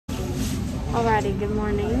Alrighty, good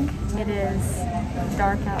morning. It is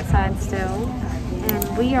dark outside still,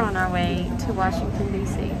 and we are on our way to Washington,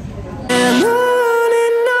 D.C.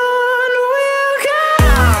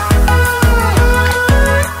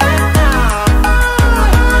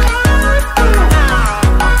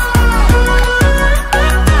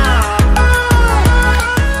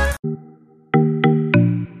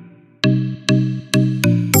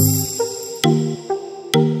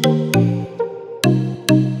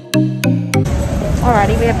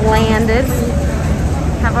 Alrighty, we have landed,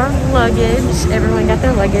 have our luggage, everyone got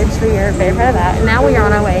their luggage, we are very proud of that, and now we are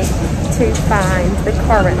on our way to find the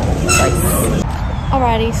car rental place.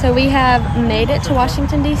 Alrighty, so we have made it to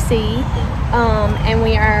Washington, D.C., and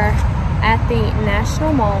we are at the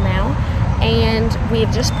National Mall now, and we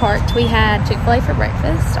have just parked. We had Chick-fil-A for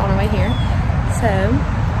breakfast on our way here, so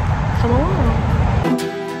come along.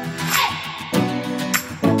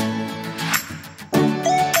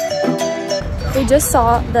 We just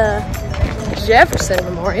saw the Jefferson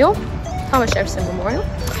Memorial, Thomas Jefferson Memorial,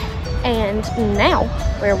 and now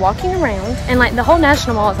we're walking around, and like the whole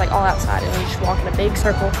National Mall is like all outside, and we just walk in a big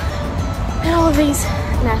circle, and all of these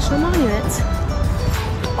national monuments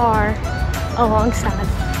are alongside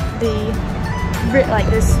the, like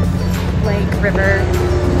this lake, river,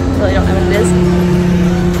 really don't know what it is,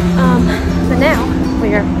 but now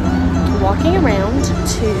we are walking around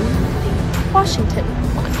to the Washington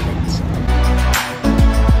Monument.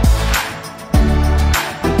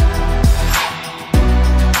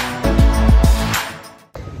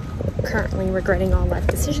 Currently regretting all life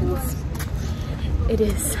decisions. It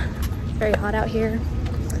is very hot out here.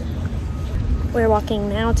 We're walking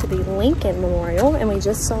now to the Lincoln Memorial, and we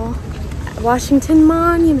just saw Washington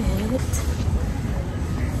Monument,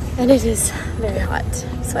 and it is very hot,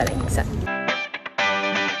 sweating. So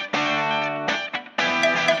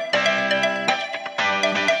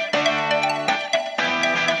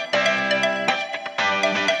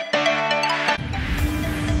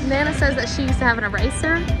Nana says that she used to have an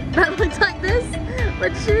eraser that looked like this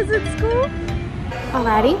when she was in school.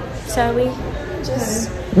 Alrighty, so we just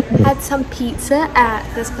had some pizza at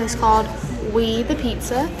this place called We the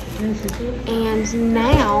Pizza, and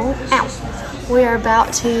now we are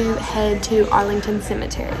about to head to Arlington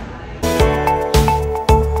Cemetery.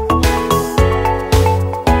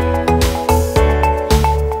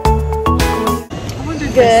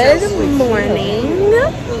 Good morning.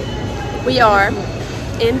 We are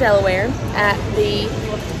in Delaware at the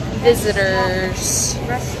Visitors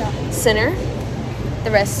Center,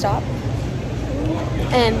 the rest stop,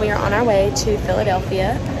 and we are on our way to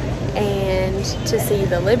Philadelphia and to see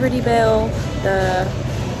the Liberty Bell, the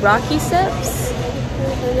Rocky Steps,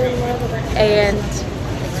 and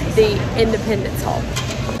the Independence Hall.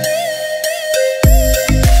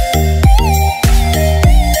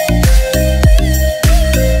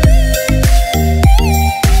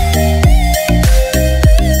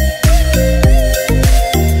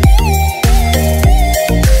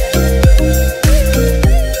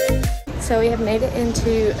 So we have made it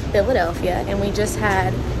into Philadelphia, and we just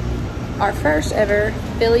had our first ever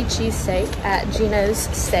Philly cheesesteak at Geno's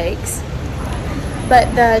Steaks. But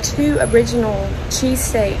the two original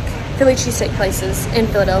Philly cheesesteak places in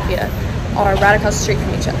Philadelphia are right across the street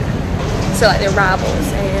from each other. So like they're rivals,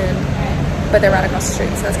 but they're right across the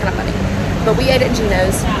street, so that's kind of funny. But we ate at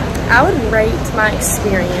Geno's. I would rate my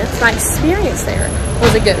experience there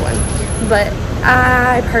was a good one, but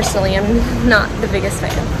I personally am not the biggest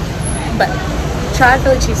fan. But tried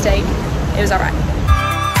Philly cheesesteak, it was alright.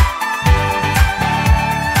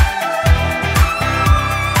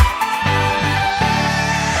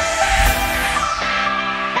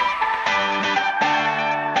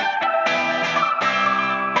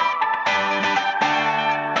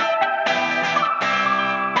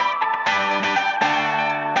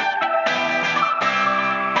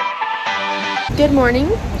 Good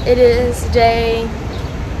morning. It is day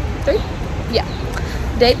 3? Yeah,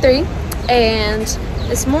 day 3. And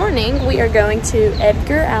this morning we are going to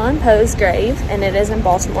Edgar Allan Poe's grave, and it is in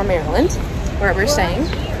Baltimore, Maryland, where we're staying.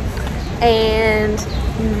 And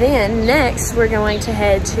then next we're going to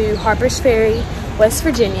head to Harper's Ferry, West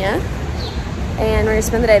Virginia, and we're gonna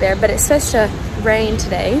spend the day there. But it's supposed to rain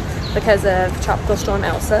today because of Tropical Storm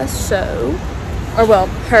Elsa,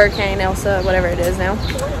 Hurricane Elsa, whatever it is now.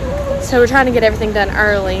 So we're trying to get everything done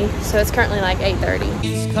early, so it's currently like 8:30.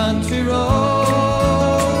 These country roads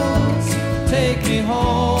take me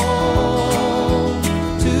home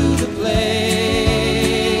to the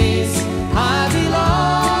place I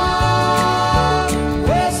belong,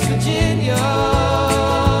 West Virginia,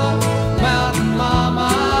 Mountain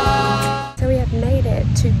Mama. So we have made it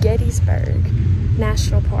to Gettysburg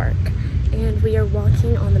National Park, and we are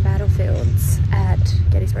walking on the battlefields at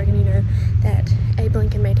Gettysburg, and you know that Abe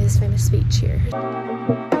Lincoln made his famous speech here.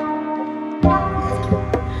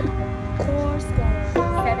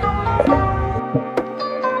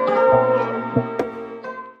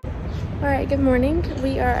 Alright, good morning.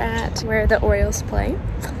 We are at where the Orioles play,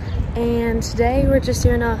 and today we're just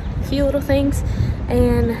doing a few little things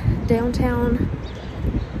in downtown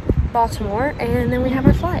Baltimore, and then we have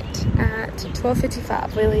our flight at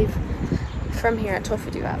 12:55. We leave from here at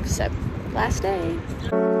 12:55, so last day.